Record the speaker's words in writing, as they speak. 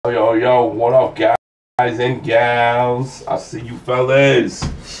Yo, yo, what up, guys and gals? I see you fellas.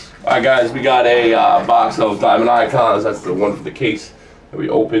 Alright, guys, we got a box of Diamond Icons. That's the one from the case that we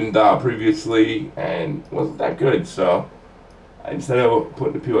opened previously, and wasn't that good. So, instead of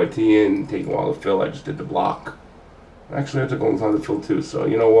putting the PYT in, taking a while to fill, I just did the block. Actually, I took a long time to fill too, so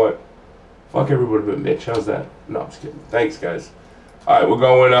you know what? Fuck everybody but Mitch. How's that? No, I'm just kidding. Thanks, guys. Alright, we're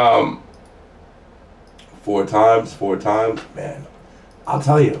going four times. Man, I'll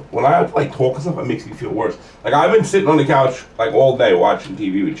tell you, when I like talk and stuff, it makes me feel worse. Like, I've been sitting on the couch like all day watching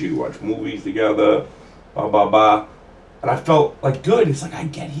TV with you, watch movies together, blah blah blah, and I felt like good. It's like I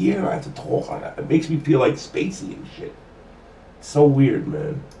get here, I have to talk. Like, it makes me feel like spacey and shit. It's so weird,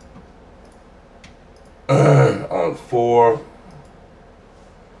 man. On 4,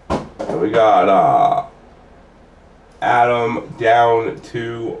 and we got Adam down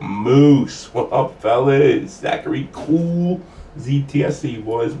to Moose. What up, fellas? Zachary Cool. ZTSC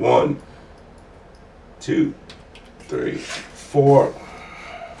boys. 1, 2, 3, 4.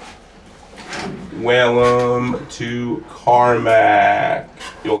 Whalum to Carmack.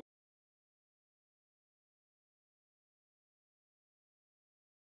 Yo.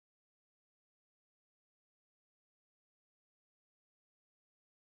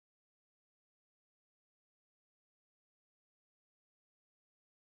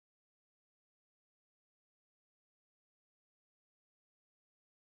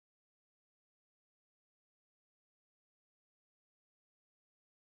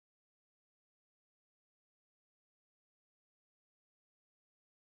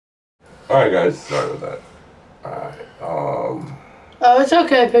 Alright, guys, sorry about that. Alright, Oh, it's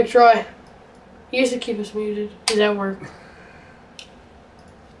okay, Pick Troy. He used to keep us muted. He's at work.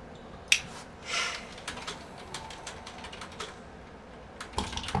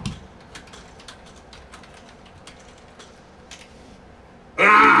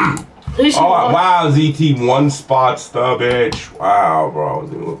 oh, wow, ZT, 1 spot stub bitch. Wow, bro, I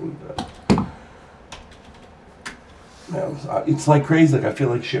wasn't even looking at that. Man, it's like crazy. Like, I feel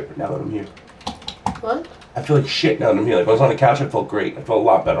like shit now that I'm here. What? I feel like shit now that I'm here. Like, I was on the couch, I felt great. I felt a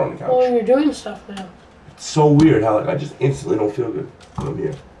lot better on the couch. Well, you're doing stuff now. It's so weird how, like, I just instantly don't feel good when I'm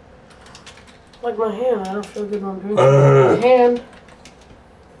here. Like my hand. I don't feel good when I'm doing stuff. My hand.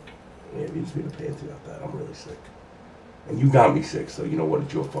 Yeah, it needs me to pay attention about that. I'm really sick. And you got me sick, so you know what?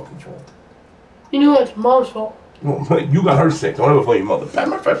 It's your fucking fault. You know what? It's Mom's fault. No, you got her sick. Don't ever blame your mother.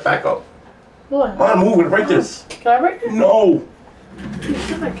 Back up. What? Come on, move it. Break this. Can I break it? No. You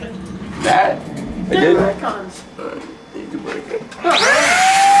said I could. That? I did? Icons. You can break it. No,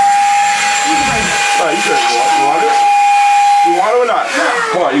 Alright, you said you want it? You want it or not? No.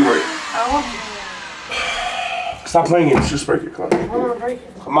 Come on, you break it. I want it. Stop playing it. Just break it. Come on. I want to break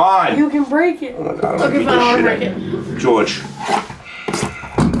it. Come on. You can break it. Oh my God, Okay, fine. I want to break it. George.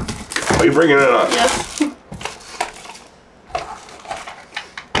 Are you bringing it up? Yes.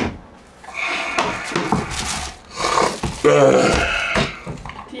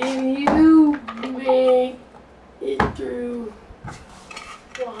 Did you make it through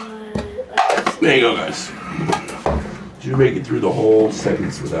what? There you go, guys. Did you make it through the whole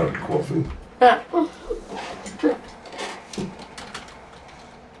sentence without coughing?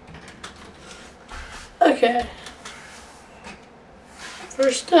 Okay.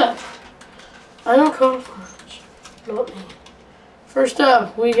 First up, I don't cough much. Not me. First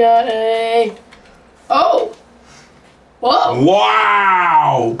up, we got a. Oh! Whoa!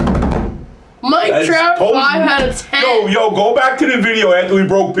 Wow! Mike Trout, 5 out of 10. Yo, go back to the video after we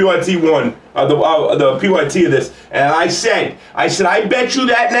broke PYT 1, the PYT of this, and I said, I bet you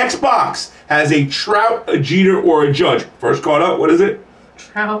that next box has a Trout, a Jeter, or a Judge. First card up, what is it?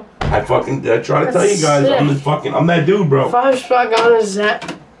 Trout. I try to tell you guys, Sick. I'm that dude, bro. 5 spot gone is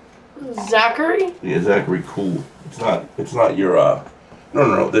Zachary? Yeah, Zachary Cool. It's not your,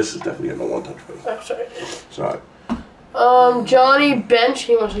 no, this is definitely getting a 1 touch base. Oh, sorry. Sorry. Johnny Bench,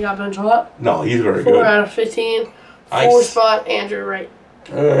 he must have got bench a lot. No, he's very 4 good. out of 15. 4 Nice. spot, Andrew Wright.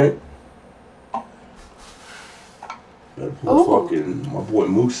 Alright. Better pull fucking my boy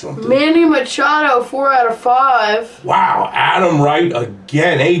Moose something. Manny Machado, 4 out of 5. Wow, Adam Wright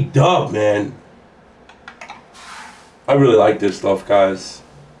again. A-dub, man. I really like this stuff, guys.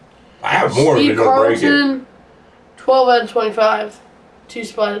 I have more of it. Steve Carlton, 12 out of 25. 2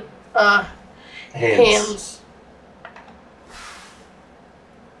 spot, hands.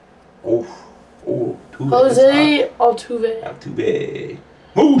 Oh, Jose Altuve. Altuve.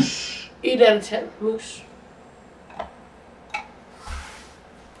 Moose. 8 out of 10. Moose.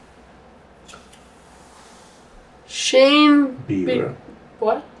 Shane Bieber.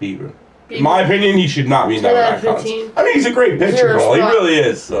 What? Bieber. In my opinion, he should not be in 10 out of Diamond 15. Icons. I mean, he's a great pitcher, Zero and all. He spot. really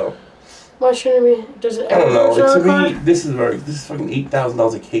is. So Why shouldn't it be? Does it I don't know. ever To show a me, card? this is fucking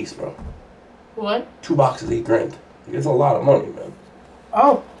 $8,000 a case, bro. What? 2 boxes, $8 grand. It's a lot of money, man.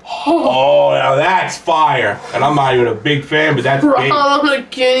 Oh. Oh, now that's fire. And I'm not even a big fan, but that's big. Ronald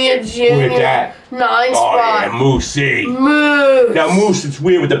Acuna Jr. Look at that. 9 Oh, spot. yeah, Moosey. Moose. Now, Moose, it's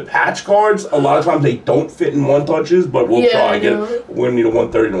weird with the patch cards. A lot of times they don't fit in 1-touches, but we'll Yeah, try I and get know. it. We're going to need a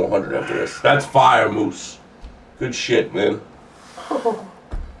 130 to 100 after this. That's fire, Moose. Good shit, man. Oh.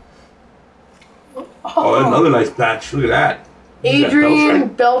 Oh, another nice patch. Look at that. Adrian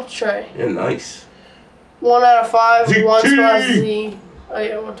Beltre. Yeah, nice. 1 out of 5. ZT. 1 spot Z. Oh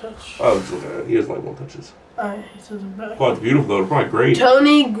yeah, 1 touch. Oh, it's okay. He doesn't like 1-touches. Alright, he says it back. Oh, it's beautiful, though. It's probably great.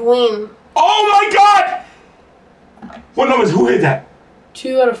 Tony Gwynn. Oh, my God! What numbers? Who hit that?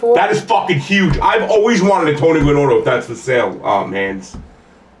 2 out of 4. That is fucking huge. I've always wanted a Tony Gwynn auto if that's for sale. Oh, man.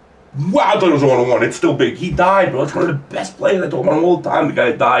 Wow, I thought it was a 1-on-1. It's still big. He died, bro. It's one of the best players. I talk about him all the time. The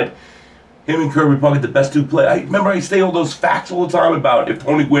guy died. Him and Kirby probably the best 2 players. I remember I say all those facts all the time about if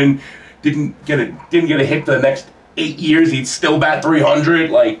Tony Gwynn didn't get a hit for the next 8 years, he'd still bat 300.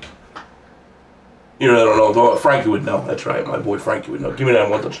 Like, you know, I don't know. Frankie would know. That's right. My boy Frankie would know. Give me that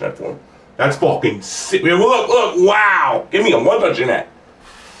 1-touch net for him. That's fucking sick. Look, wow. Give me a 1-touch in that.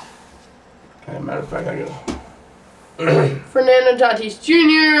 Matter of fact, I gotta. Fernando Tatis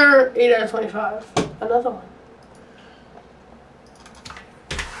Jr. 8 out of 25. Another one.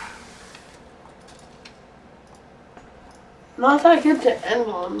 Not that good to end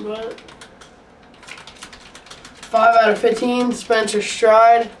on, but 5 out of 15. Spencer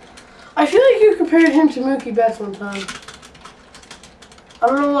Stride. I feel like you compared him to Mookie Betts one time. I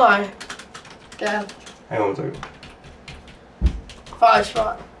don't know why. Dad. Hang on 1 second. 5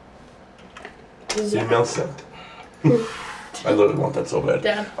 spot. Email sent. I literally want that so bad.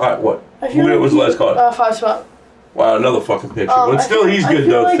 Dad. Alright, what? I feel Who was the last card? 5 spot. Wow, another fucking picture. But still, he's good,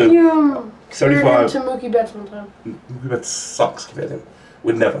 though, I feel too. like you compared him 75. to Mookie Betts one time. Mookie Betts sucks compared to him.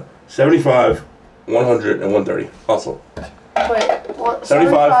 Would never. 75, 100, and 130. Hustle. Wait, what?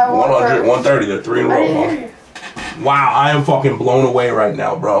 75, 100, 130. They're 3 in a I row, didn't huh? hear you. Wow, I am fucking blown away right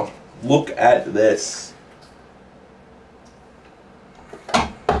now, bro. Look at this.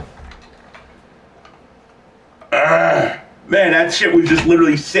 Man, that shit was just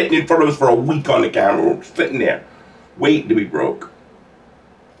literally sitting in front of us for a week on the camera. We're sitting there, waiting to be broke.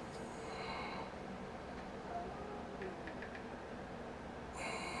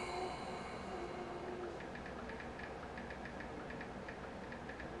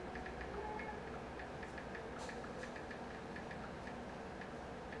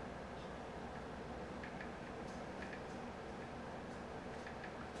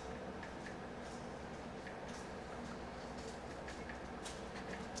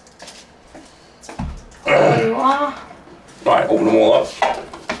 Alright, open them all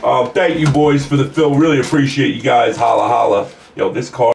up. Thank you, boys, for the fill. Really appreciate you guys. Holla, holla. Yo, this card.